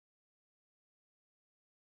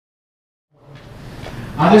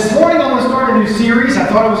This morning I'm going to start a new series. I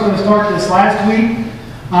thought I was going to start this last week.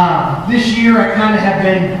 This year I kind of have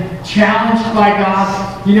been challenged by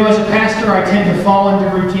God. You know, as a pastor I tend to fall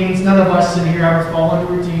into routines. None of us in here ever fall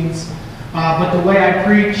into routines. But the way I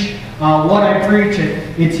preach, what I preach,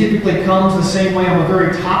 it typically comes the same way. I'm a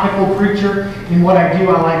very topical preacher. In what I do,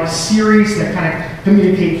 I like series that kind of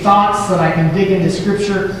communicate thoughts that I can dig into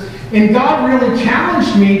Scripture. And God really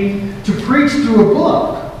challenged me to preach through a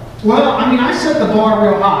book. Well, I set the bar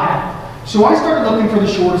real high, so I started looking for the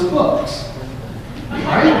shortest books.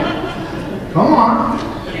 Right? Come on.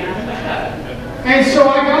 And so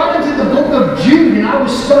I got into the book of Jude, and I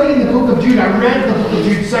was studying the book of Jude. I read the book of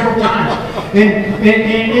Jude several times. And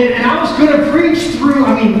I was going to preach through,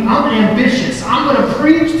 I'm ambitious. I'm going to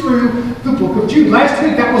preach through the book of Jude. Last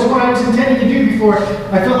week, that was what I was intending to do before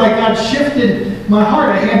I felt like God shifted my heart.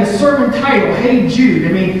 I had the sermon title, Hey Jude.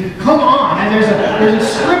 Come on. And there's a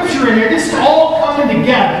scripture in here. This is all coming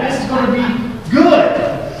together. This is going to be good.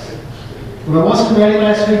 But I wasn't ready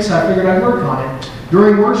last week, so I figured I'd work on it.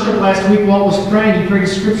 During worship last week, Walt was praying. He prayed a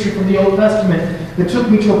scripture from the Old Testament that took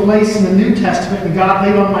me to a place in the New Testament, and God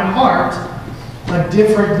laid on my heart a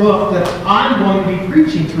different book that I'm going to be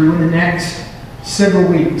preaching through in the next several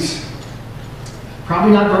weeks.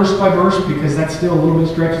 Probably not verse by verse, because that still a little bit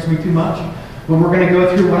stretches me too much. But we're going to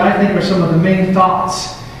go through what I think are some of the main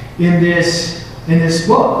thoughts in this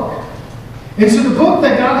book. And so the book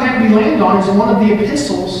that God had me land on is one of the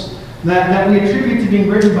epistles that we attribute to being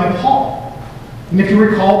written by Paul. And if you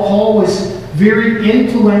recall, Paul was very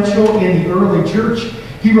influential in the early church.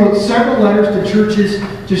 He wrote several letters to churches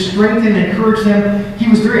to strengthen and encourage them. He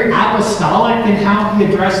was very apostolic in how he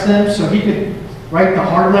addressed them, so he could write the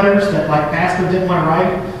hard letters that pastors didn't want to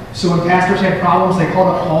write. So when pastors had problems, they called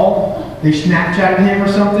up Paul. They Snapchatted him or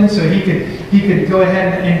something, so he could go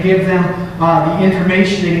ahead and give them the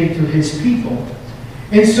information they needed to his people.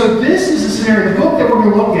 And so this is a scenario. The book that we're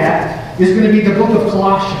going to look at is going to be the book of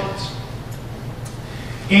Colossians.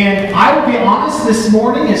 And I will be honest, this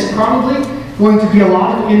morning is probably going to be a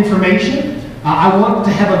lot of information. I want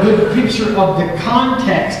to have a good picture of the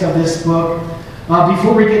context of this book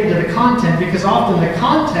before we get into the content, because often the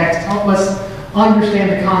context helps us understand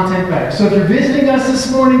the content better. So if you're visiting us this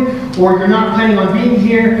morning, or you're not planning on being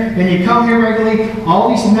here, and you come here regularly, all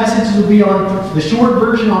these messages will be on the short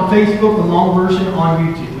version on Facebook, the long version on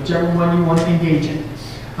YouTube, whichever one you want to engage in.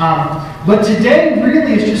 But today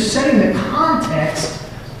really is just setting the context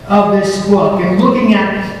of this book and looking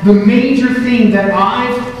at the major theme that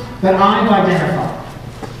I've identified.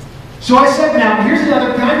 So I said, now here's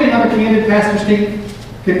another. Can I be another candid, Pastor Steve?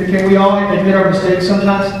 Can we all admit our mistakes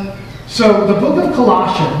sometimes? So the book of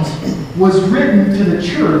Colossians was written to the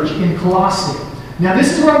church in Colossae. Now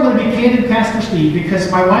this is where I'm going to be candid, Pastor Steve,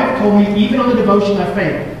 because my wife told me even on the devotion I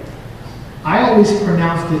failed. I always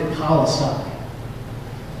pronounced it Colossae.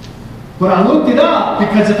 But I looked it up,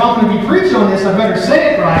 because if I'm going to be preaching on this, I better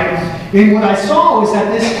say it right. And what I saw was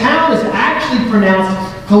that this town is actually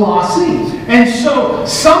pronounced Colossae. And so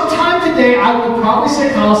sometime today, I will probably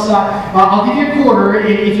say Colossae. I'll give you a quarter.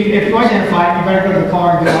 If you identify it, you better go to the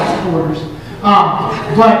car and get lots of quarters.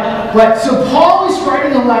 But so Paul is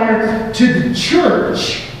writing a letter to the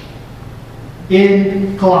church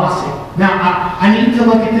in Colossae. Now, I need to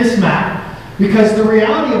look at this map, because the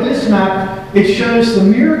reality of this map, it shows the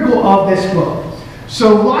miracle of this book.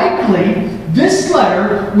 So likely, this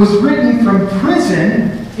letter was written from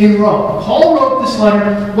prison in Rome. Paul wrote this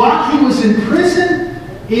letter while he was in prison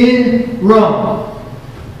in Rome.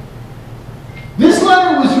 This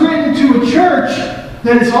letter was written to a church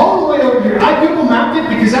that is all the way over here. I Google mapped it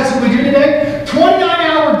because that's what we do today.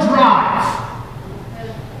 29-hour drive.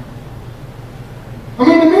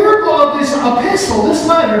 The miracle of this epistle, this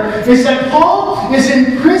letter, is that Paul is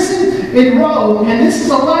in prison in Rome, and this is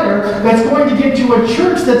a letter that's going to get to a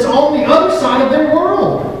church that's on the other side of their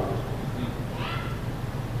world.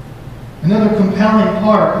 Another compelling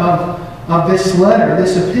part of this letter,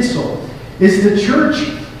 this epistle, is the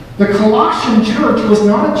church. The Colossian church was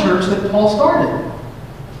not a church that Paul started.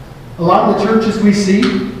 A lot of the churches we see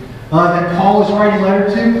that Paul is writing a letter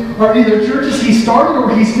to are either churches he started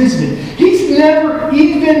or he's visited. He's never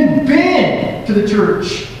even been to the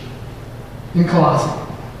church in Colossae.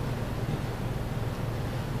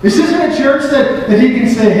 This isn't a church that he can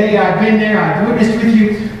say, hey, I've been there, I've witnessed with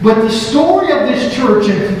you. But the story of this church,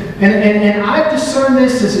 and I've discerned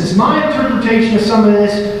this is my interpretation of some of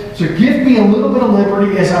this, so give me a little bit of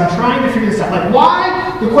liberty as I'm trying to figure this out.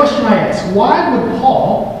 Why, the question I ask, why would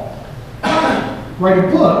Paul write a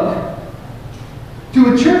book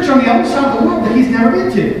to a church on the other side of the world that he's never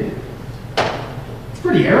been to? It's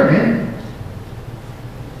pretty arrogant.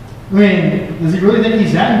 I mean, does he really think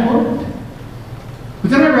he's that important?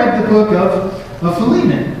 But then I read the book of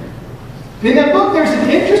Philemon. In that book, there's an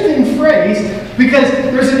interesting phrase, because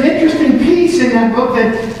there's an interesting piece in that book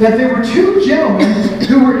that there were two gentlemen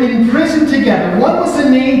who were in prison together. One was the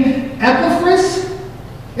name Epaphras,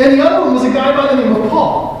 and the other one was a guy by the name of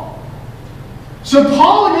Paul. So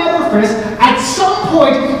Paul and Epaphras, at some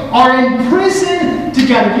point, are in prison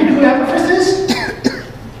together. Do you know who Epaphras is?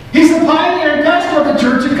 He's the pioneer and pastor of the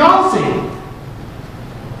church in Colossae.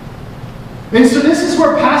 And so this is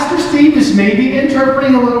where Pastor Steve is maybe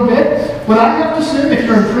interpreting a little bit, but I have to assume if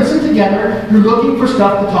you're in prison together, you're looking for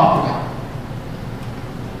stuff to talk about.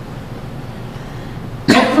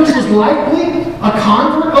 Epaphras was likely a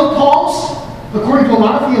convert of Paul's. According to a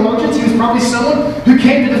lot of theologians, he was probably someone who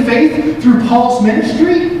came to the faith through Paul's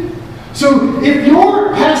ministry. So if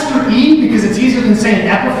you're Pastor E, because it's easier than saying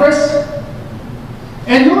Epaphras,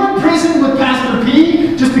 and you're in prison with Pastor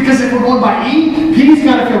P, just because if we're going by E, P's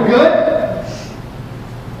got to feel good,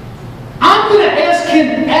 I'm going to ask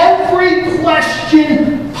him every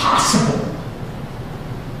question possible.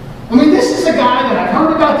 I mean, this is a guy that I've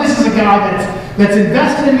heard about. This is a guy that's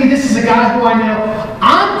invested in me. This is a guy who I know.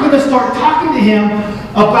 I'm going to start talking to him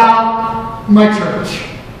about my church.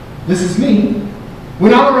 This is me.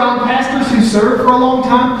 When I'm around pastors who serve for a long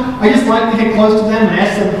time, I just like to get close to them and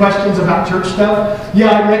ask them questions about church stuff. Yeah,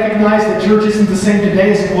 I recognize that church isn't the same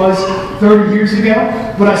today as it was 30 years ago,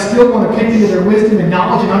 but I still want to pick into their wisdom and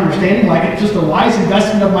knowledge and understanding, like it's just a wise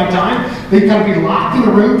investment of my time. They've got to be locked in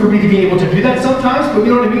a room for me to be able to do that sometimes, but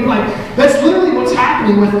you know what I mean? Like, that's literally what's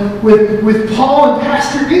happening with Paul and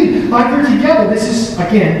Pastor E. Like, they're together. This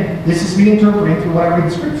is me interpreting through what I read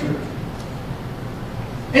in Scripture.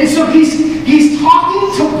 And so he's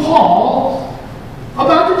talking to Paul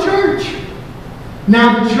about the church.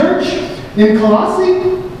 Now, the church in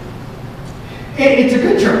Colossae, it's a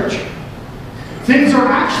good church. Things are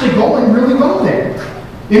actually going really well there.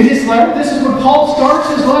 In his letter, this is what Paul starts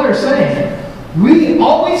his letter saying. We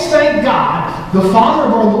always thank God, the Father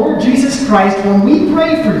of our Lord Jesus Christ, when we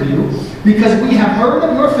pray for you, because we have heard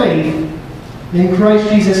of your faith in Christ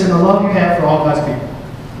Jesus and the love you have for all God's people.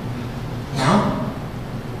 Now,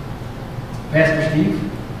 Pastor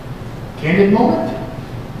Steve, candid moment.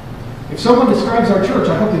 If someone describes our church,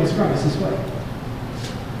 I hope they describe us this way.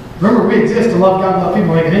 Remember, we exist to love God and love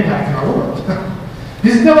people, make an impact in our world.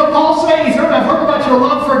 Isn't that what Paul's saying? He's heard, I've heard about your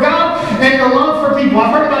love for God and your love for people.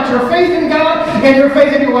 I've heard about your faith in God and your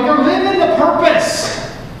faith in people. Like, you're living the purpose.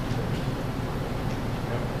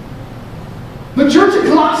 The church of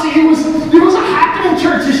Colossae, it was a happening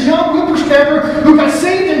church. This young whippersnapper who got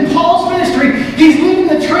saved in Paul's ministry. He's leading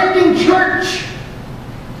the trending church.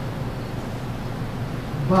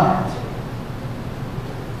 But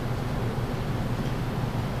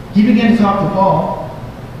he began to talk to Paul,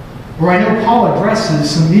 where I know Paul addresses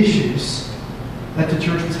some issues that the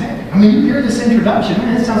church was having. I mean, you hear this introduction,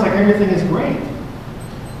 man, it sounds like everything is great.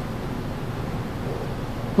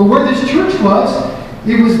 But where this church was,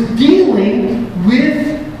 it was dealing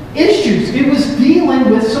with issues. It was dealing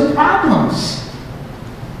with some problems.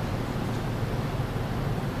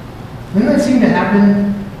 Doesn't that seem to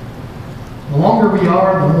happen? The longer we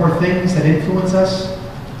are, the more things that influence us,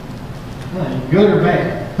 good or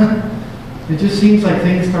bad. It just seems like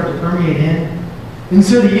things start to permeate in. And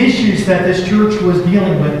so the issues that this church was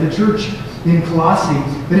dealing with, the church in Colossae,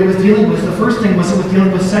 that it was dealing with, the first thing was it was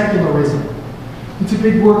dealing with secularism. It's a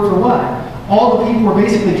big word for what? All the people were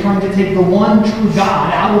basically trying to take the one true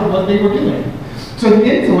God out of what they were doing. So the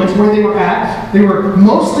influence where they were at, they were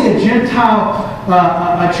mostly a Gentile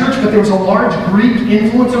church, but there was a large Greek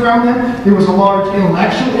influence around them. There was a large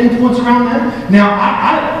intellectual influence around them. Now,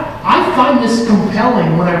 I find this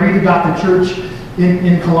compelling when I read about the church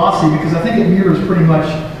in Colossae, because I think it mirrors pretty much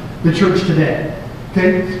the church today.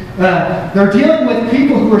 Okay? They're dealing with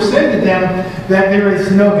people who are saying to them that there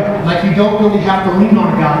is no God. Like, you don't really have to lean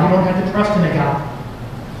on a God. You don't have to trust in a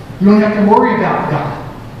God. You don't have to worry about God.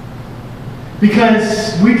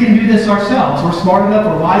 Because we can do this ourselves. We're smart enough,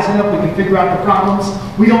 we're wise enough, we can figure out the problems.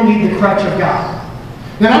 We don't need the crutch of God.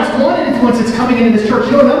 Now, that's one influence that's coming into this church.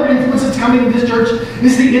 You know, another influence that's coming into this church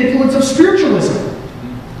is the influence of spiritualism.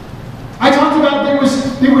 I talked about there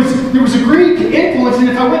was a Greek influence, and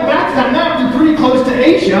if I went back to that map, they're pretty close to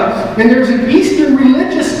Asia, and there's an Eastern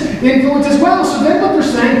religious influence as well. So then what they're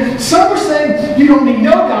saying, some are saying you don't need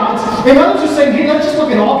no gods, and others are saying, hey, let's just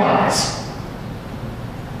look at all gods.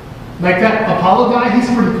 Like that Apollo guy, he's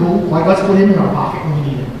pretty cool. Like, let's put him in our pocket when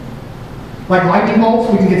we need him. Like lightning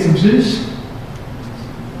bolts, we can get some Zeus.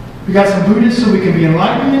 We got some Buddhists, so we can be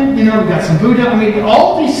enlightenment. You know, we got some Buddha. I mean,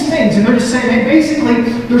 all these things, and they're just saying, hey, basically,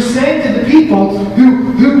 they're saying to the people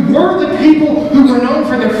who who were the people who were known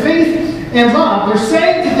for their faith and love, they're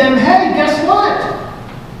saying to them, hey, guess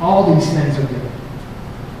what? All these things are good.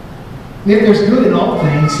 And if there's good in all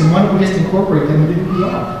things, then why don't we just incorporate them into who we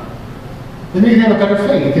are? Then we can have a better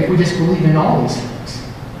faith if we just believe in all these things.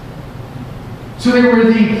 So there were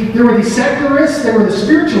the secularists, there were the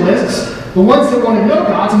spiritualists, the ones that wanted no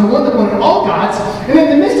gods, and the ones that wanted all gods, and in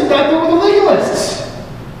the midst of that there were the legalists.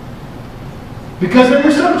 Because there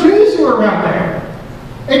were some Jews who were around there.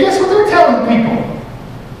 And guess what they're telling the people?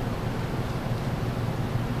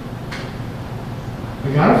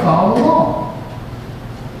 We got to follow the law.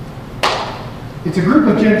 It's a group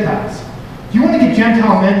of Gentiles. Do you want to get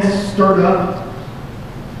Gentile men stirred up?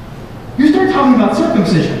 You start talking about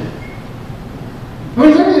circumcision. I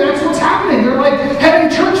mean, literally, that's what's happening. They're like having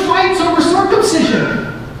church fights over circumcision.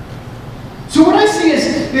 So what I see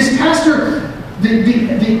is the pastor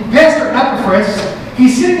Epaphras,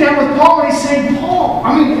 he's sitting down with Paul and he's saying, Paul,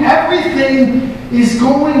 I mean, everything is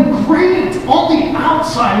going great on the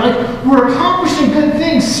outside. Like, we're accomplishing good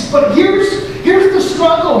things. But here's the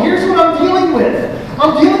struggle. Here's what I'm dealing with.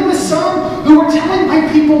 I'm dealing with some who are telling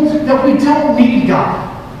my people that we don't need God.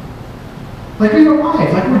 Like we've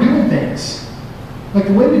arrived, like we're doing things. Like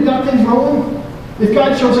the way we've got things rolling, if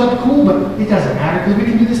God shows up, cool, but it doesn't matter because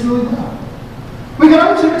we can do this really well. We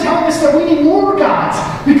got others that are telling us that we need more gods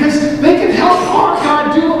because they can help our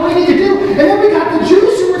God do what we need to do. And then we got the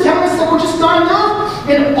Jews who were telling us that we're just not enough.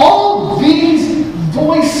 And all these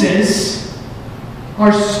voices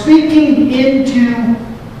are speaking into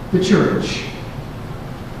the church.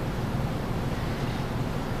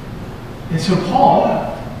 And so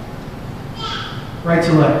Paul writes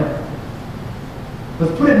a letter.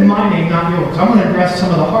 Let's put it in my name, not yours. I'm going to address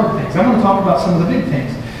some of the hard things. I'm going to talk about some of the big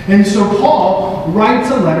things. And so Paul writes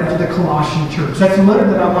a letter to the Colossian church. That's a letter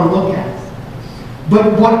that I want to look at.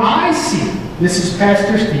 But what I see, this is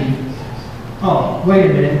Pastor Steve. Oh, wait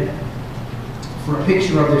a minute. For a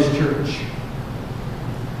picture of this church.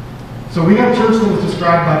 So we got a church that was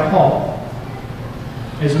described by Paul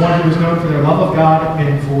as one who was known for their love of God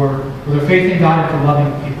and for their faith in God and for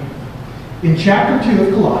loving people. In chapter 2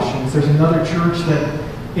 of Colossians, there's another church that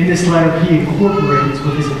in this letter he incorporates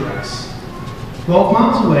with his address. 12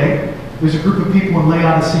 miles away, there's a group of people in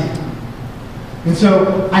Laodicea. And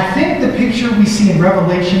so I think the picture we see in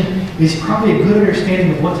Revelation is probably a good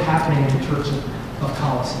understanding of what's happening in the church of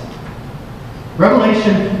Colossae.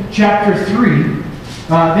 Revelation chapter 3,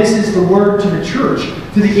 this is the word to the church.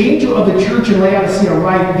 To the angel of the church in Laodicea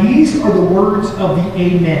write, these are the words of the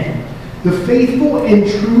Amen, the faithful and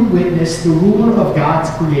true witness, the ruler of God's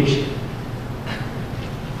creation.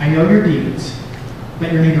 I know your deeds,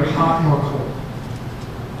 that you're neither hot nor cold.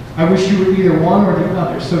 I wish you were either one or the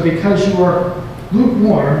other. So because you are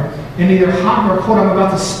lukewarm and neither hot nor cold, I'm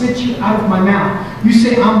about to spit you out of my mouth. You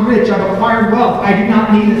say, I'm rich, I've acquired wealth, I do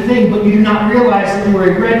not need a thing, but you do not realize that you are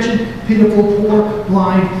a wretched, pitiful, poor,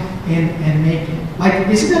 blind, and naked. Like,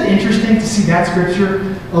 isn't that interesting to see that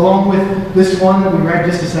scripture along with this one that we read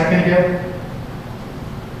just a second ago?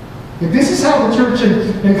 This is how the church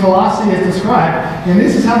in Colossae is described, and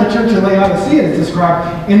this is how the church in Laodicea is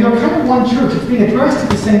described, and they're kind of one church. It's being addressed at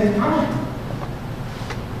the same time.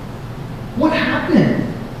 What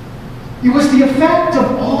happened? It was the effect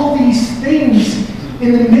of all these things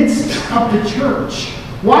in the midst of the church.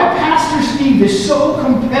 Why Pastor Steve is so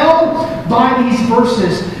compelled by these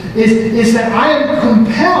verses is that I am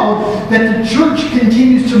compelled that the church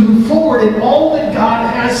continues to move forward in all that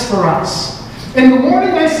God has for us. And the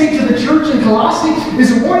warning I see to the church in Colossae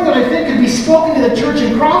is a warning that I think could be spoken to the church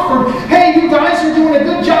in Crawford. Hey, you guys are doing a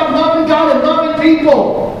good job loving God and loving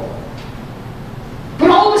people. But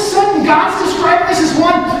all of a sudden, God's describing this as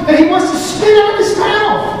one that He wants to spit out of His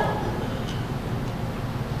mouth.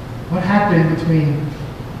 What happened between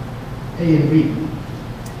A and B?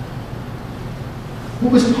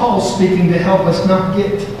 What was Paul speaking to help us not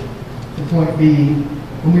get to point B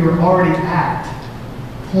when we were already at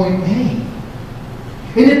point A?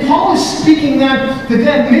 And if Paul is speaking that to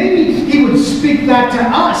them, maybe he would speak that to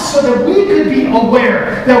us so that we could be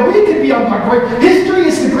aware, that we could be on guard. Right? History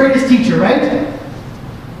is the greatest teacher, right?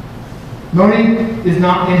 Moni is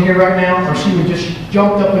not in here right now, or she would just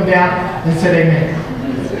jumped up and down and said amen.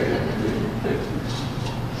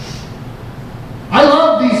 I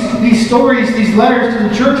love these stories, these letters to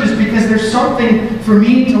the churches because there's something for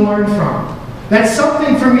me to learn from. That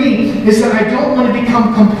something for me is that I don't want to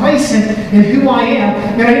become complacent in who I am,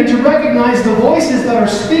 and I need to recognize the voices that are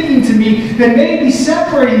speaking to me that may be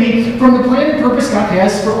separating me from the plan and purpose God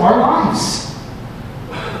has for our lives.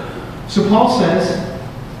 So Paul says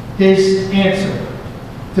his answer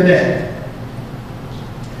today.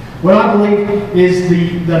 what I believe is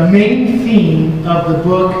the main theme of the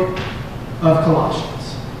book of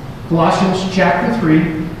Colossians. Colossians chapter 3.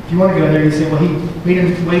 If you want to go there, you say, well, he made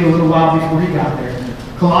him wait a little while before he got there.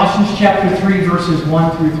 Colossians chapter 3, verses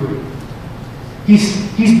 1 through 3.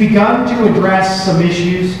 He's begun to address some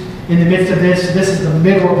issues in the midst of this. This is the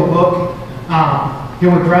middle of the book.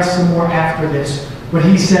 He'll address some more after this. But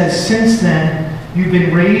he says, since then, you've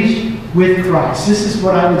been raised with Christ. This is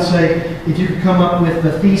what I would say, if you could come up with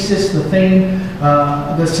the thesis, the theme,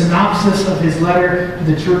 the synopsis of his letter to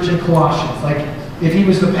the church in Colossians. Like, if he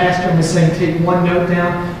was the pastor and was saying, take one note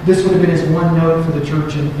down, this would have been his one note for the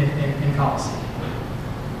church in Colossae.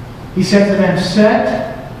 He said to them,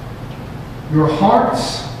 set your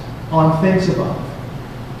hearts on things above,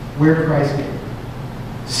 where Christ is,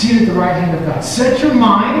 seated at the right hand of God. Set your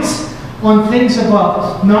minds on things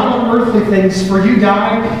above, not on earthly things, for you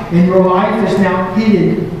died, and your life is now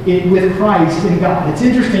hidden with Christ in God. It's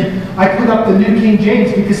interesting, I put up the New King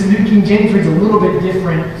James because the New King James reads a little bit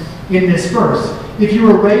different in this verse. If you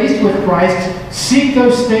were raised with Christ, seek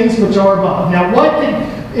those things which are above. Now,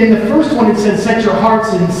 in the first one it says, set your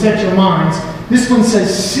hearts and set your minds. This one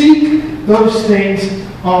says, seek those things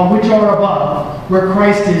which are above, where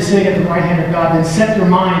Christ is sitting at the right hand of God, and set your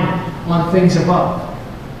mind on things above.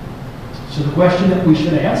 So the question that we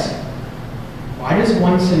should ask, why does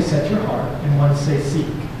one say set your heart and one say seek?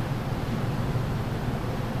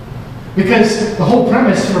 Because the whole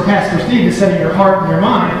premise for Pastor Steve is setting your heart and your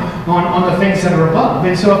mind on the things that are above.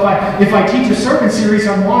 And so if I teach a sermon series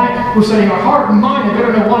on why we're setting our heart and mind, I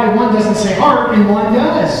better know why one doesn't say heart and one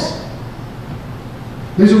does.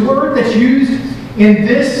 There's a word that's used in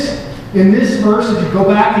this verse, if you go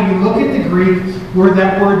back and you look at the Greek, where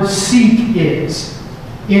that word seek is.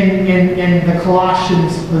 In the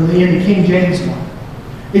Colossians, in the King James one.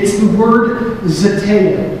 It's the word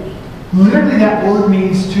zeteo. Literally that word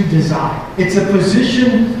means to desire. It's a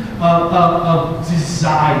position of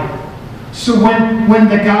desire. So when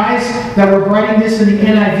the guys that were writing this in the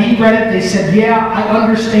NIV read it, they said, yeah, I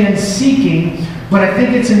understand seeking, but I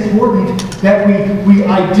think it's important that we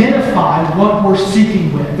identify what we're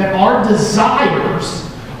seeking with, that our desires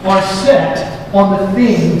are set on the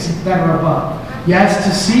things that are above. Yes,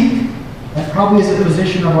 to seek, that probably is a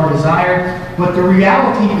position of our desire, but the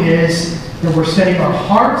reality is that we're setting our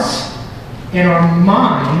hearts and our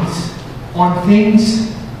minds on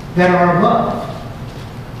things that are above.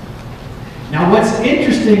 Now, what's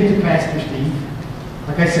interesting to Pastor Steve,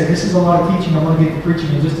 like I said, this is a lot of teaching. I'm going to get to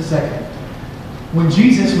preaching in just a second. When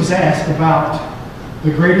Jesus was asked about the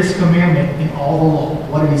greatest commandment in all the law,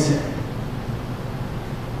 what did he say?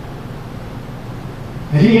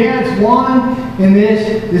 And he adds one in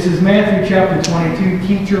this. This is Matthew chapter 22.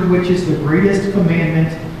 Teacher, which is the greatest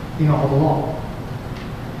commandment in all the law?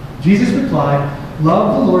 Jesus replied,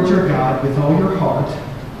 love the Lord your God with all your heart,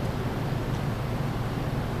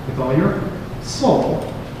 with all your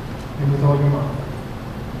soul, and with all your mind.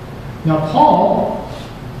 Now Paul,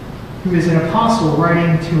 who is an apostle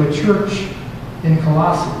writing to a church in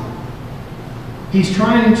Colossae, he's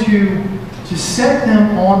trying to set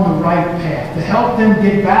them on the right path, to help them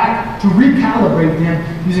get back, to recalibrate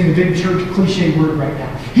them, using a big church cliche word right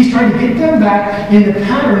now. He's trying to get them back in the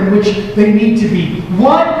pattern in which they need to be.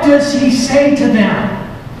 What does he say to them?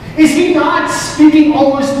 Is he not speaking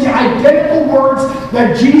almost the identical words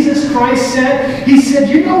that Jesus Christ said? He said,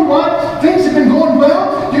 you know what? Things have been going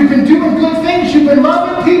well. You've been doing good things. You've been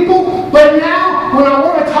loving people. But now, when I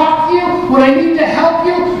want to talk to you, when I need to help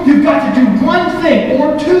you, you've got to do one thing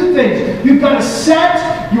or two things. You've got to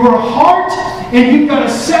set your heart and you've got to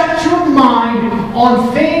set your mind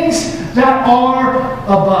on things that are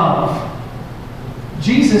above.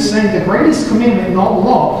 Jesus saying the greatest commandment in all the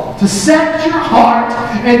law, to set your heart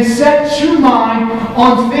and set your mind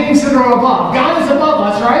on things that are above. God is above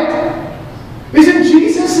us, right? Isn't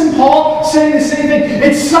Jesus and Paul saying the same thing?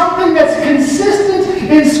 It's something that's consistent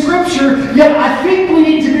in Scripture, yet I think we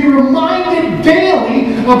need to be reminded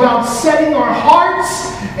daily about setting our hearts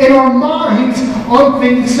and our minds on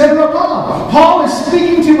things that are above. Paul is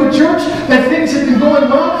speaking to a church that things have been going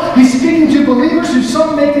well. He's speaking to believers who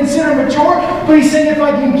some may consider mature, but he's saying, if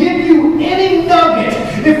I can give you any nugget,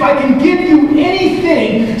 if I can give you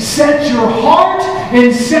anything, set your heart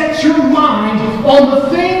and set your mind on the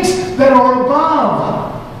things that are above.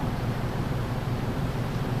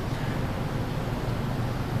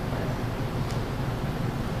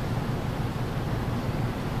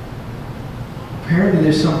 Apparently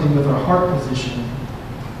there's something with our heart position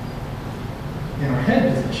and our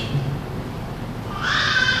head position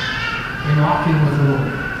in walking with the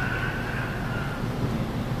Lord.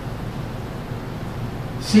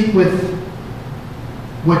 Seek with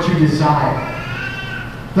what you desire.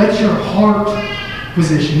 That's your heart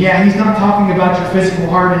position. Yeah, he's not talking about your physical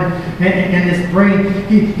heart and this brain.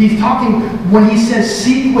 He's talking when he says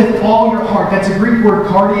seek with all your heart. That's a Greek word,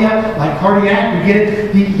 cardia, like cardiac. We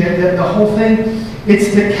get it, the whole thing.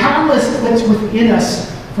 It's the catalyst that's within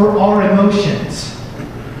us for our emotions.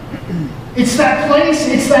 It's that place,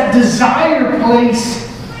 it's that desire place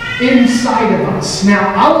inside of us.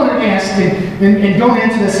 Now, I want to ask, and don't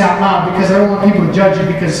answer this out loud because I don't want people to judge you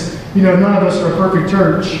because, none of us are a perfect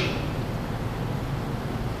church.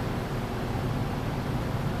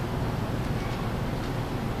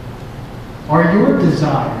 Are your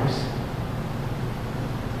desires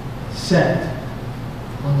set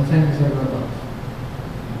on the things that are above?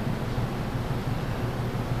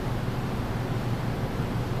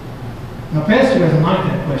 Now, Pastor doesn't like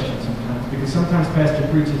that question sometimes because sometimes Pastor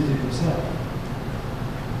preaches to himself.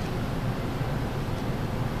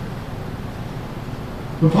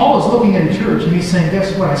 But Paul is looking at a church and he's saying,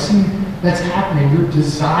 guess what? I see that's happening. Your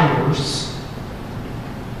desires,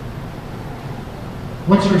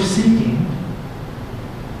 what you're seeking,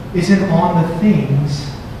 isn't on the things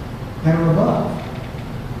that are above.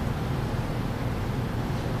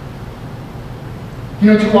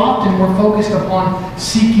 Too often we're focused upon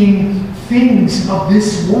seeking things of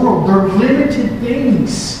this world. They're limited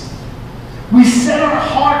things. We set our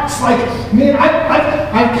hearts like, man,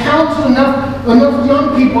 I've counseled enough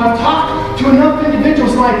young people. I've talked to enough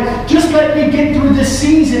individuals like, just let me get through this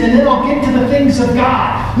season and then I'll get to the things of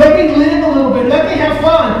God. Let me live a little bit. Let me have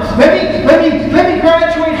fun. Let me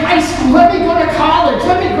graduate high school. Let me go to college.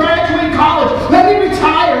 Let me graduate college. Let me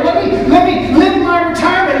retire. Let me live my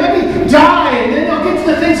retirement. Let me die. And then I'll get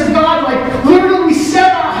to the things of God. Like, literally we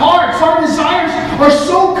set our hearts, our desires are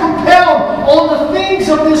so compelled on the things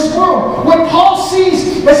of this world. What Paul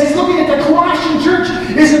sees as he's looking at the Colossian church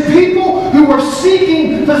is a people who are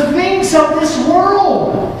seeking the things of this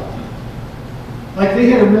world. Like they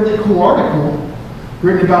had a really cool article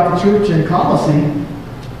written about the church in Colossae. You know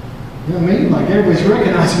what I mean? Like everybody's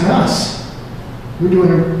recognizing us. We're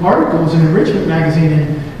doing articles in Enrichment Magazine,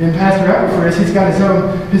 and Pastor Everforth, he's got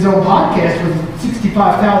his own podcast with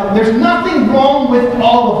 65,000. There's nothing wrong with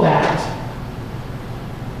all of that.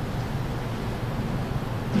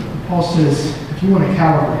 Paul says, if you want to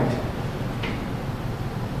calibrate,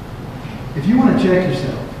 if you want to check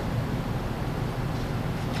yourself,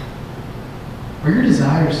 are your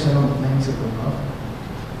desires set on the things that are above?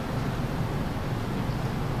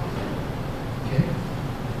 Okay.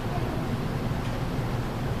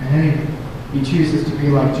 And then he chooses to be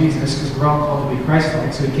like Jesus because we're all called to be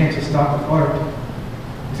Christ-like, so he can't just stop with heart.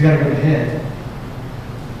 He's got to go to head.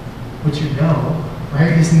 But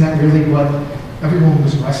right? Isn't that really what everyone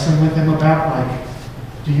was wrestling with him about? Like,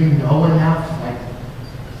 do you know enough? Like,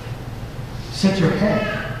 set your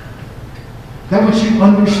head. That what you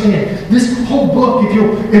understand. This whole book, if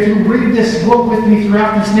you read this book with me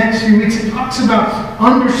throughout these next few weeks, it talks about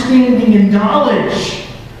understanding and knowledge.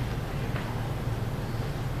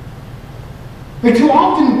 But too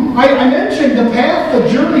often, I mentioned the path, the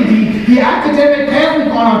journey, the academic path we've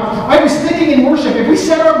gone on. I was thinking in worship, if we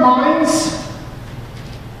set our minds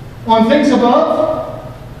on things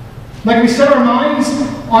above, like we set our minds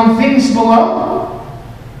on things below?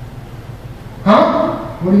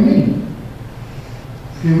 Huh? What do you mean?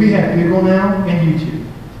 Okay, we have Google now and YouTube.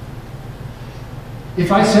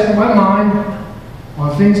 If I set my mind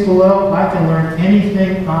on things below, I can learn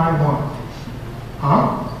anything I want.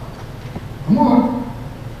 Huh? Come on.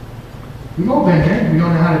 We've all been there. We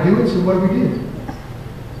don't know how to do it, so what do?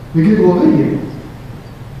 We Google a video.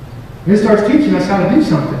 And it starts teaching us how to do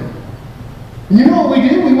something. And you know what we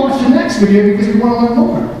do? We watch the next video because we want to learn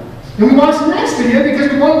more. And we watch the next video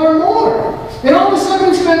because we want to learn more. And all of a sudden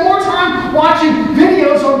we spend more time watching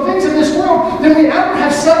videos on things in this world than we ever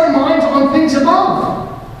have set our minds on things above.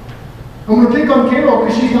 I'm going to pick on Carol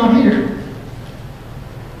because she's not here.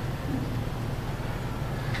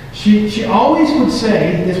 She always would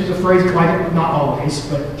say, this was a phrase, not always,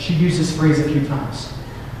 but she used this phrase a few times,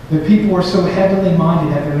 that people are so heavenly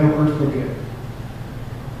minded that they're no earthly good.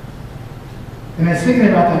 And I was thinking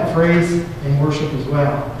about that phrase in worship as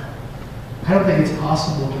well. I don't think it's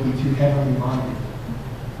possible to be too heavenly minded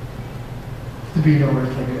to be no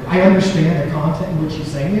earthly good. I understand the content in which she's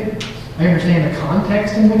saying it. I understand the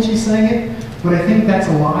context in which she's saying it. But I think that's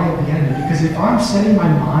a lie of the enemy. Because if I'm setting my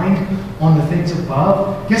mind on the things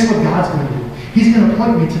above, guess what God's going to do? He's going to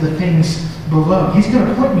point me to the things below. He's going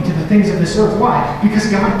to point me to the things of this earth. Why? Because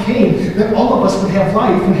God came that all of us would have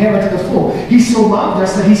life and have it to the full. He so loved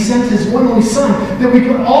us that He sent His one only Son that we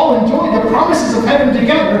could all enjoy the promises of heaven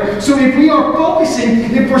together. So if we are focusing,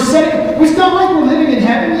 if we're setting, it's not like we're living in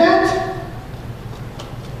heaven yet.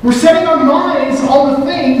 We're setting our minds on the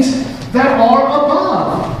things that are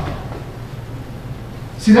above.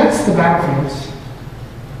 See, that's the battlefields.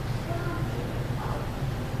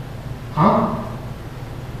 Huh?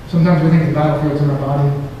 Sometimes we think the battlefield's in our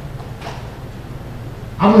body.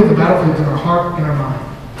 I believe the battlefield's in our heart and our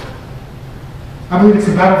mind. I believe it's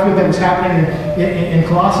the battlefield that was happening in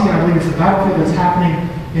Colossians, and I believe it's the battlefield that's happening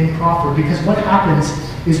in Crawford. Because what happens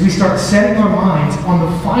is we start setting our minds on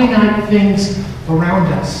the finite things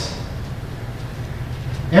around us.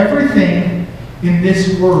 Everything in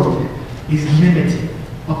this world is limited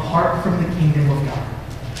apart from the kingdom of God.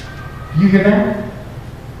 You hear that?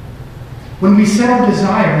 When we set our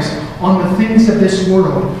desires on the things of this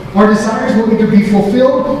world, our desires will either be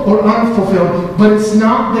fulfilled or unfulfilled, but it's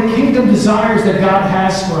not the kingdom desires that God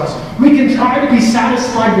has for us. We can try to be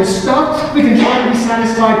satisfied with stuff. We can try to be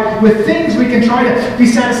satisfied with things. We can try to be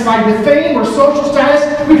satisfied with fame or social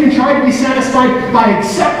status. We can try to be satisfied by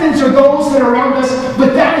acceptance or those that are around us,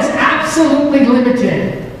 but that is absolutely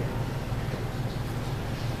limited.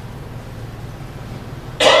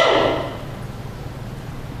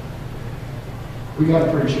 We got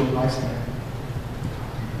a pretty short lifespan.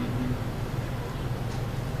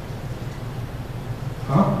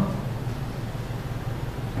 Huh?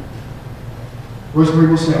 Rosemary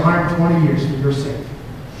will say 120 years for your sake.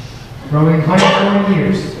 Growing 120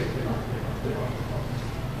 years.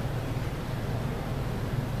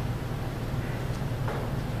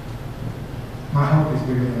 My hope is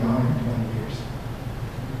bigger than 120 years.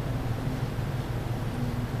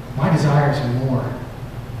 My desires are more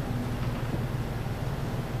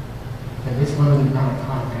than this limited amount of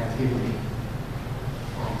time has given me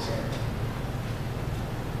on this earth.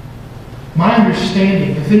 My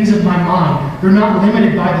understanding, the things of my mind, they're not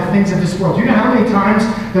limited by the things of this world. Do you know how many times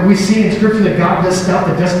that we see in Scripture that God does stuff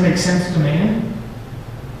that doesn't make sense to man?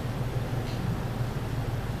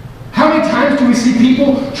 How many times do we see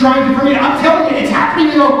people trying to permeate? I'm telling you, it's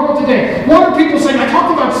happening in our world today. What are people saying? I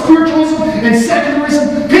talked about spiritualism and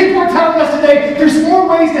secularism. People are telling us today there's more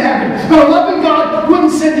ways to heaven. But a loving God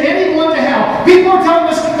wouldn't send anyone to hell. People are telling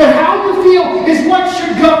us that how you feel is what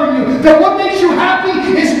should govern you. That what makes you happy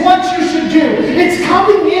is what you should do. It's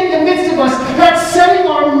coming in the midst of us. That's setting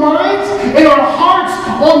our minds and our hearts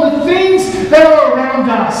on the things that are around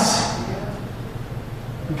us.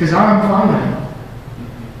 Because I'm finite.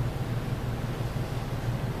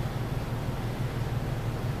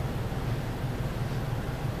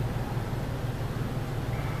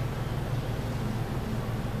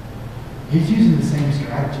 He's using the same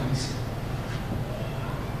strategies.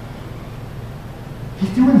 He's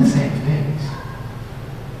doing the same things.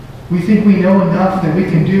 We think we know enough that we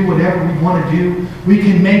can do whatever we want to do. We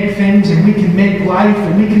can make things and we can make life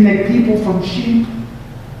and we can make people from sheep.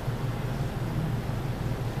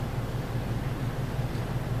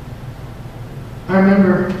 I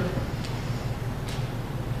remember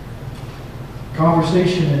a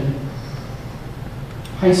conversation in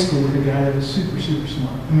high school with a guy that was super, super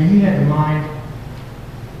smart. I mean, he had the mind.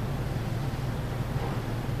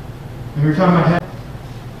 And we were talking about heaven.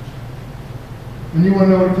 And you want to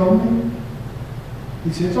know what he told me?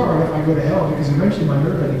 He said, it's all right if I go to hell because eventually my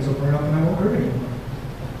nerve endings will burn up and I won't hurt anymore.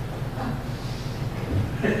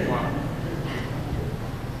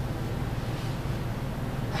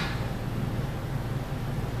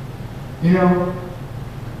 You know,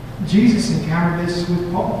 Jesus encountered this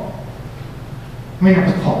with Paul. I mean, not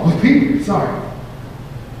with Paul, with Peter, sorry.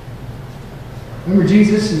 Remember,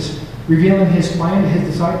 Jesus is revealing His plan to His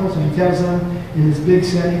disciples, and He tells them in this big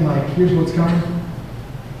setting, like, here's what's coming.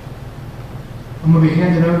 I'm going to be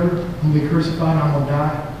handed over, I'm going to be crucified, I'm going to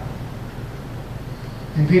die.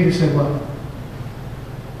 And Peter said, what?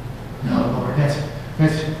 No, Lord,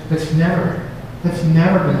 that's never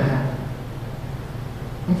going to happen.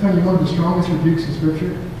 I'm telling you, one of the strongest rebukes in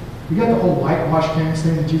Scripture. You got the whole whitewash hands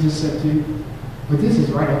thing that Jesus said too. But this is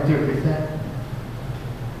right up there with that.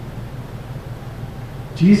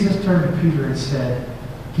 Jesus turned to Peter and said,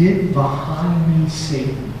 get behind me,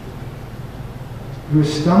 Satan. You're a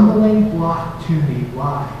stumbling block to me.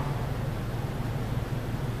 Why?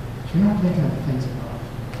 You're not thinking of the things above.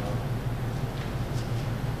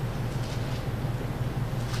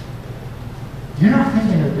 You're not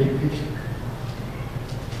thinking of the big picture.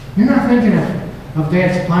 You're not thinking of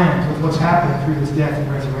Dad's plans with what's happening through this death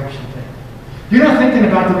and resurrection thing. You're not thinking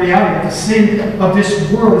about the reality that the sin of this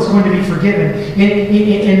world is going to be forgiven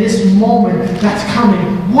in this moment that's coming.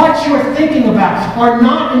 What you're thinking about are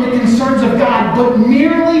not in the concerns of God, but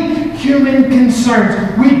merely human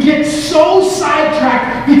concerns. We get so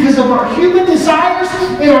sidetracked because of our human desires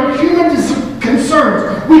and our human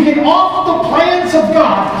concerns. We get off the plans of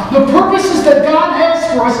God, the purposes that God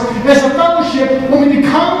has for us as a fellowship, when we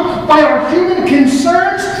become by our human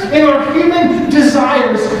concerns and our human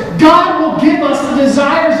desires. God will give us the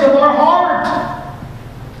desires of our heart.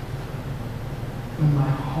 When my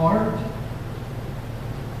heart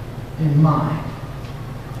and mind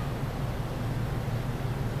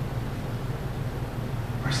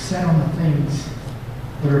are set on the things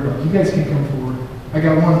that are above. You guys can come forward. I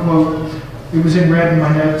got one quote. It was in red in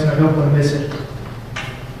my notes, and I don't want to miss it.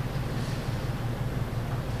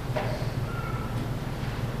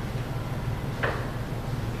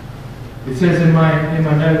 It says in my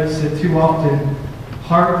notes that too often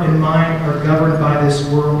heart and mind are governed by this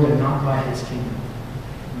world and not by His kingdom.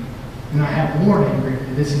 And I have warning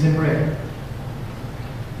written. This is in red.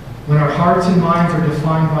 When our hearts and minds are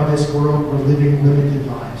defined by this world, we're living limited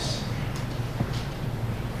lives.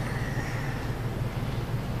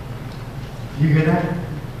 You hear that?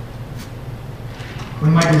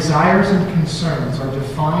 When my desires and concerns are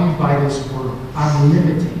defined by this world, I'm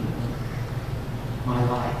limiting my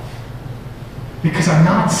life. Because I'm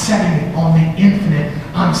not setting it on the infinite.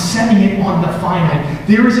 I'm setting it on the finite.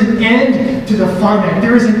 There is an end to the finite.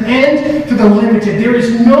 There is an end to the limited. There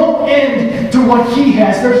is no end to what He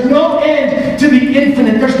has. There's no end to the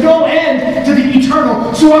infinite. There's no end to the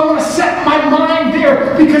eternal. So I want to set my mind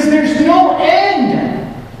there because there's no end.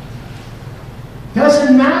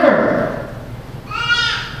 Doesn't matter.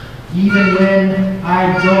 Even when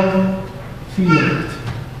I don't feel it.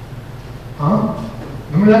 Huh?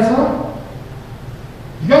 Remember that song?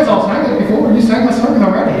 You guys all sang it before. You sang my sermon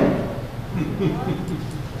already.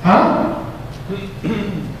 Huh?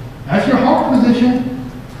 That's your heart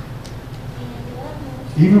position.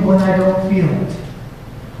 Even when I don't feel it.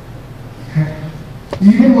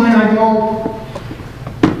 Even when I don't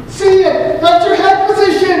see it. That's your head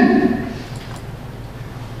position.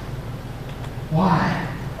 Why?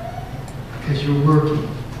 Because you're working.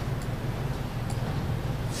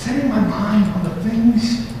 Setting my mind on the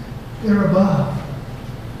things that are above.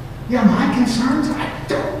 Yeah, my concerns, I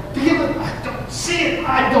don't feel it, I don't see it,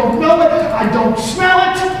 I don't know it, I don't smell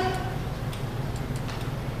it.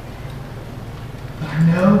 But I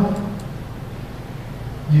know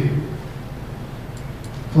you.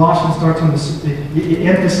 Colossians starts on this, it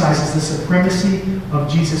emphasizes the supremacy of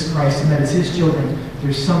Jesus Christ, and that as His children,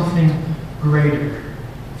 there's something greater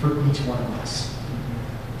for each one of us.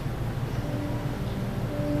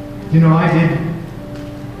 You know, I did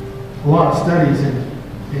a lot of studies in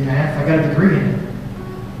math. I got a degree in it.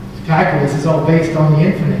 Calculus is all based on the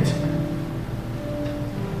infinite.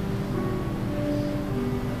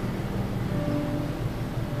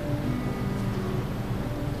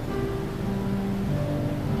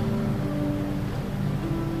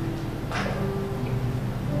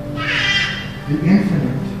 The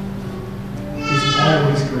infinite is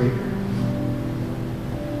always greater.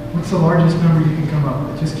 What's the largest number you can come up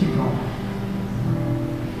with? Just keep going.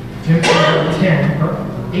 Jim said 10, or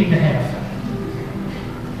 8.5.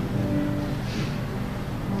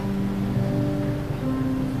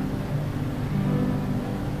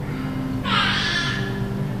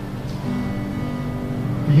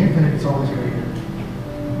 The infinite is always greater.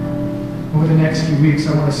 Over the next few weeks,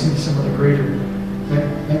 I want to see some of the greater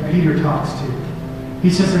that Peter talks to. He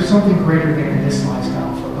says there's something greater than this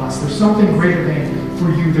lifestyle for us. There's something greater than for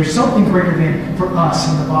you. There's something greater than for us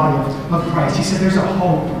in the body of Christ. He said there's a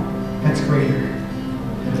hope that's greater.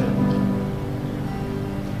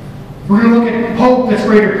 We're going to look at hope that's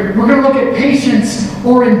greater. We're going to look at patience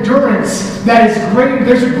or endurance that is greater.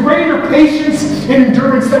 There's a greater patience and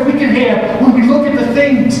endurance that we can have when we look at the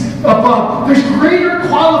things above. There's greater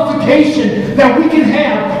qualification that we can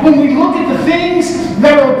have when we look at the things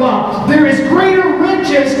that are above. There is greater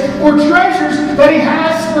riches or treasures that He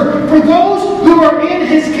has for those who are in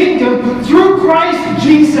His kingdom through Christ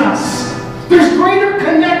Jesus. There's greater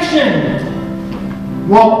connection.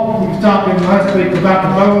 Walt, we were talking last week about the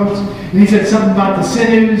bones, and he said something about the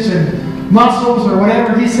sinews and muscles or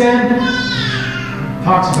whatever he said.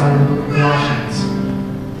 Talks about it in the book of Colossians.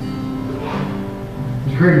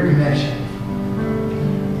 There's greater connection.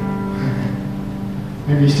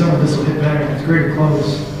 Maybe some of this will hit better. It's greater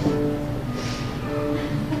clothes.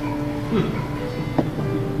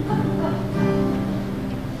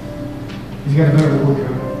 He's got a better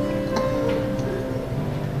wardrobe.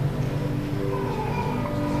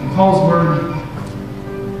 Paul's word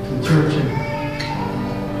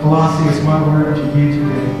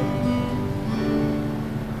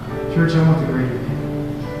Church, I want the greater man.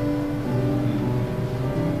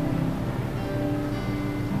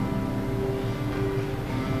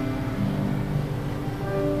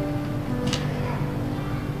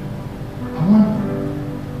 I wonder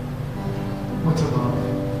what's above.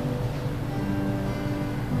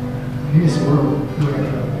 In this world, we're going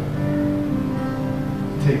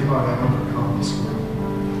to take heart and overcome this world.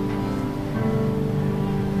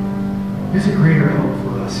 There's a greater hope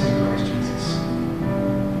for us in Christ Jesus.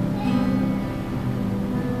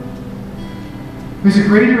 There's a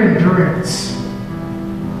greater endurance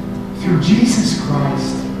through Jesus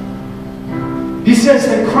Christ. He says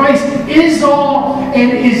that Christ is all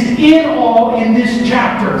and is in all in this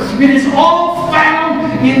chapter. It is all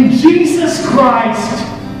found in Jesus Christ.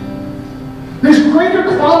 There's greater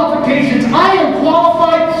qualifications. I am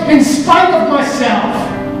qualified in spite of myself.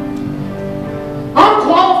 I'm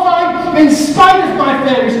qualified in spite of my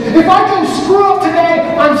failures. If I go screw up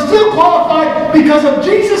today, I'm still qualified because of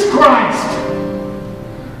Jesus Christ.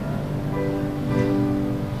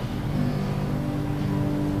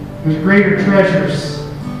 There's greater treasures.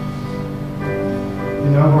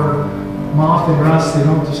 You know, where moth and rust, they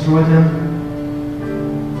don't destroy them.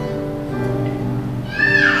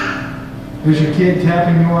 There's your kid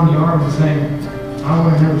tapping you on the arm and saying, I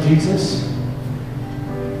want to know Jesus.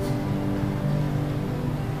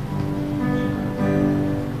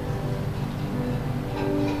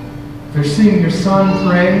 There's seeing your son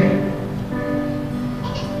pray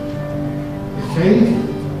with faith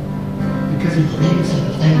because he believes in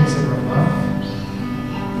the things that are above.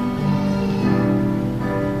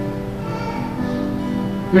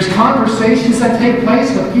 There's conversations that take place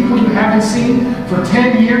with people you haven't seen for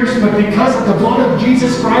 10 years, but because of the blood of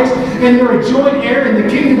Jesus Christ and they're a joint heir in the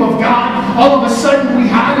kingdom of God, all of a sudden we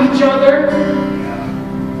have each other.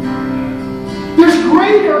 There's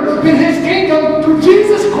greater in His kingdom through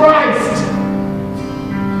Jesus Christ.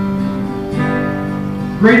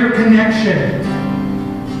 Greater connection.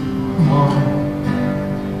 Come on.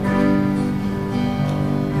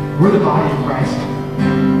 We're the body of Christ.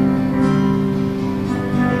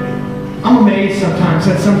 I'm amazed sometimes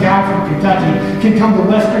that some guy from Kentucky can come to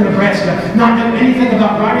western Nebraska, not know anything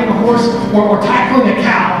about riding a horse or tackling a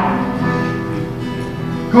cow.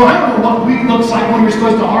 Well, I don't know what wheat looks like when you're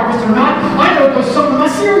supposed to harvest or not. I know it goes some in my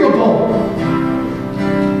cereal bowl.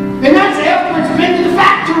 And that's after it's been to the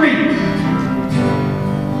factory.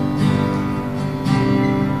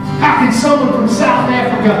 How can someone from South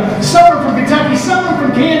Africa, someone from Kentucky, someone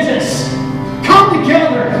from Kansas come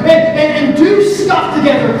together and do stuff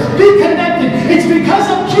together, be connected? It's because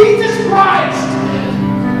of Jesus Christ.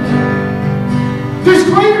 There's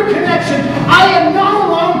greater connection. I am not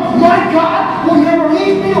alone. My God will never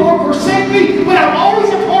leave me or forsake me, but I'm always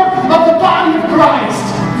a part of the body of Christ.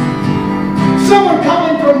 Someone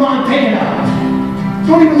coming from Montana.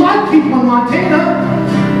 Don't even like people in Montana.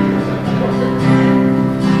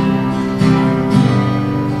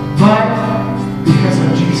 But because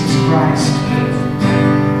of Jesus Christ.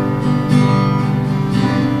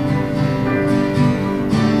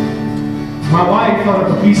 My wife held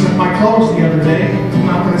up a piece of my clothes the other day. I'm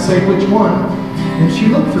not going to say which one. And she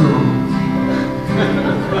looked through them.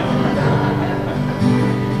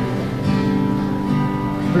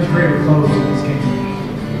 There's greater clothes in this kingdom.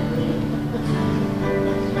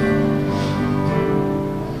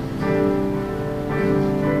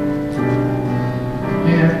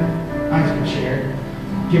 And I can share.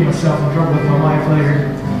 Get myself in trouble with my wife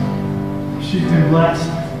later. She's been blessed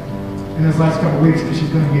in this last couple of weeks because she's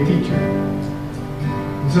going to be a teacher.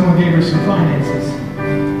 Someone gave her some finances.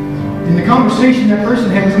 And the conversation that person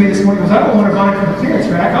had with me this morning was, I don't want her buying from the clearance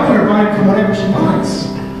rack. I want her buying from whatever she wants.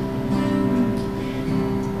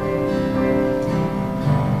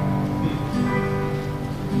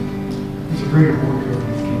 There's a greater order in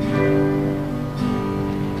this kingdom.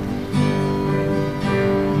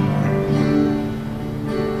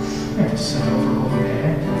 You have to settle for what you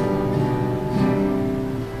had.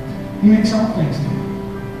 He makes all things new.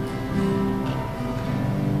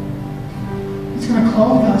 Going to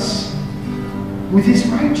clothe us with His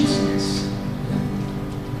righteousness.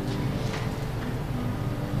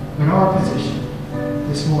 In our position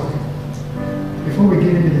this morning, before we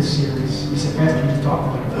get into this series, you said, Pastor, you've talked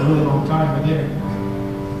about it for a really long time, but there.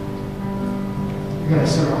 We've got to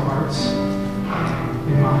set our hearts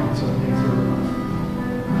and minds on things that are above.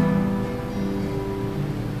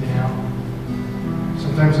 You know,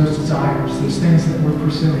 sometimes those desires, those things that we're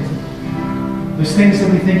pursuing, those things that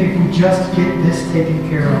we think if we just get this taken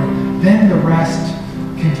care of, then the rest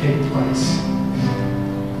can take place.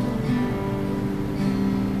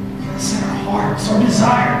 Let's set our hearts, our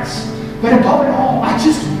desires But above it all, I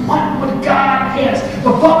just want what God has.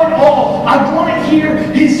 Above it all, I want to hear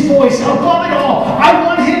His voice. Above it all, I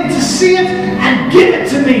want Him to see it and give it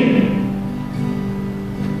to me.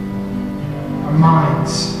 Our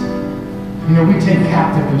minds, we take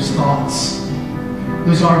captive those thoughts,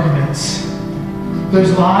 those arguments,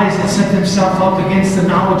 those lies that set themselves up against the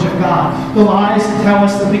knowledge of God. The lies that tell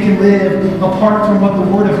us that we can live apart from what the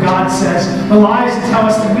Word of God says. The lies that tell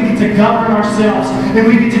us that we get to govern ourselves and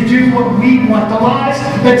we get to do what we want. The lies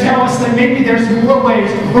that tell us that maybe there's more ways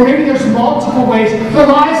or maybe there's multiple ways. The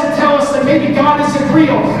lies that tell us that maybe God isn't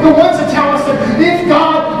real. The ones that tell us that if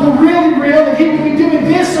God were really real, that He would be doing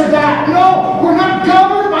this or that. No, we're not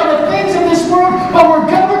governed by the things of this world, but we're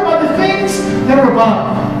governed by the things that are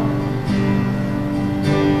above.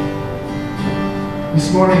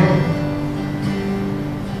 This morning,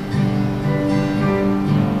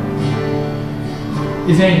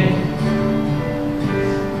 is aim.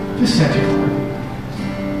 Just set your heart.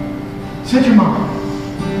 Set your mind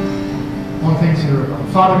on things that are above.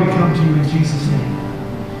 Father, we come to you in Jesus' name.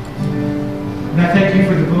 And I thank you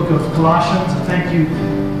for the book of Colossians. I thank you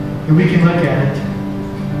that we can look at it.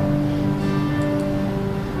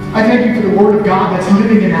 I thank you for the Word of God that's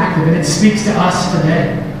living and active, and it speaks to us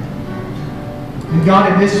today. And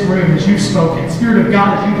God, in this room, as you've spoken, Spirit of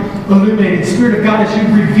God, as you've illuminated, Spirit of God, as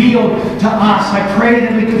you've revealed to us, I pray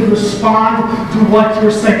that we could respond to what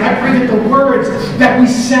you're saying. I pray that the words that we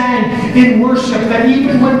sang in worship, that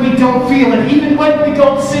even when we don't feel it, even when we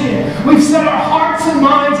don't see it, we've set our hearts and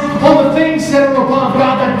minds on the things that are above.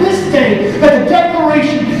 God, that this day, that the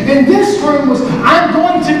declaration in this room was, I'm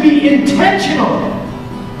going to be intentional.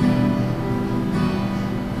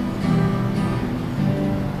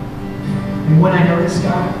 And when I notice,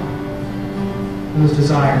 God, those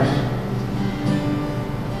desires,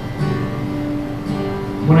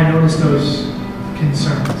 when I notice those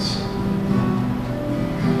concerns,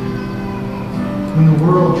 when the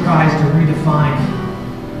world tries to redefine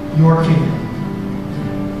your kingdom,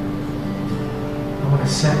 I want to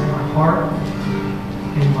set my heart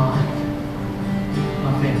and mind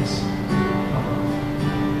on things above.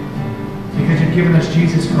 Because you've given us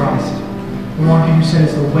Jesus Christ, the one who said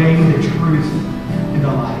is the way, the truth, and the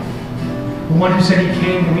life. The one who said He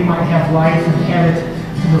came that we might have life and have it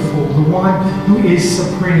to the full. The one who is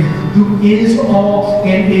supreme, who is all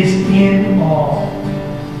and is in all.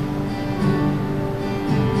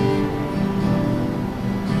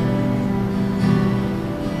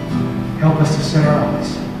 Help us to set our eyes,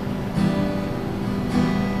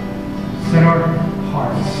 set our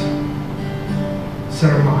hearts,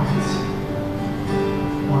 set our minds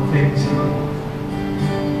on things above.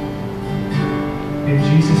 In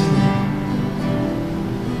Jesus' name.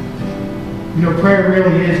 Prayer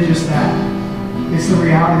really is just that. It's the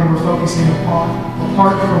reality that we're focusing upon,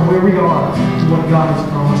 apart from where we are to what God has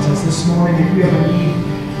promised us. This morning, if you have a need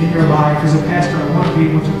in your life, as a pastor, I want to be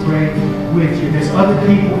able to pray with you. There's other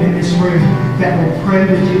people in this room that will pray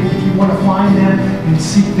with you. If you want to find them and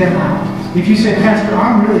seek them out. If you say, Pastor,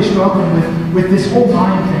 I'm really struggling with this whole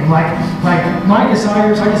mind thing. Like my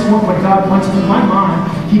desires, I just want what God wants. But my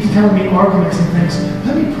mind keeps telling me arguments and things.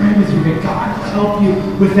 Let me pray with you that God will help you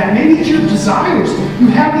with that. Maybe it's your desires. You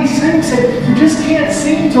have these things that you just can't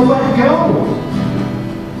seem to let go.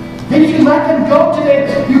 And if you let them go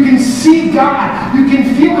today, you can see God. You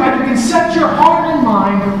can feel God. You can set your heart and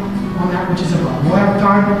mind on that which is above. We'll have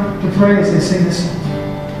time to pray as they sing this song.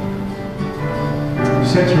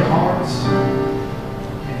 Set your hearts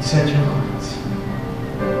and set your minds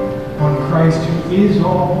on Christ who is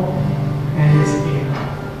all and is in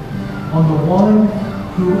all. On the one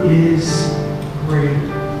who is great.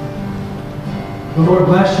 The Lord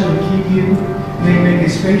bless you and keep you. May He make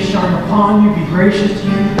His face shine upon you, be gracious to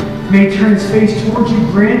you. May He turn His face towards you,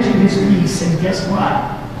 grant you His peace. And guess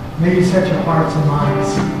what? May you set your hearts and minds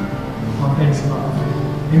on things above.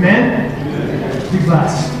 Amen? Amen. Be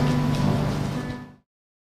blessed.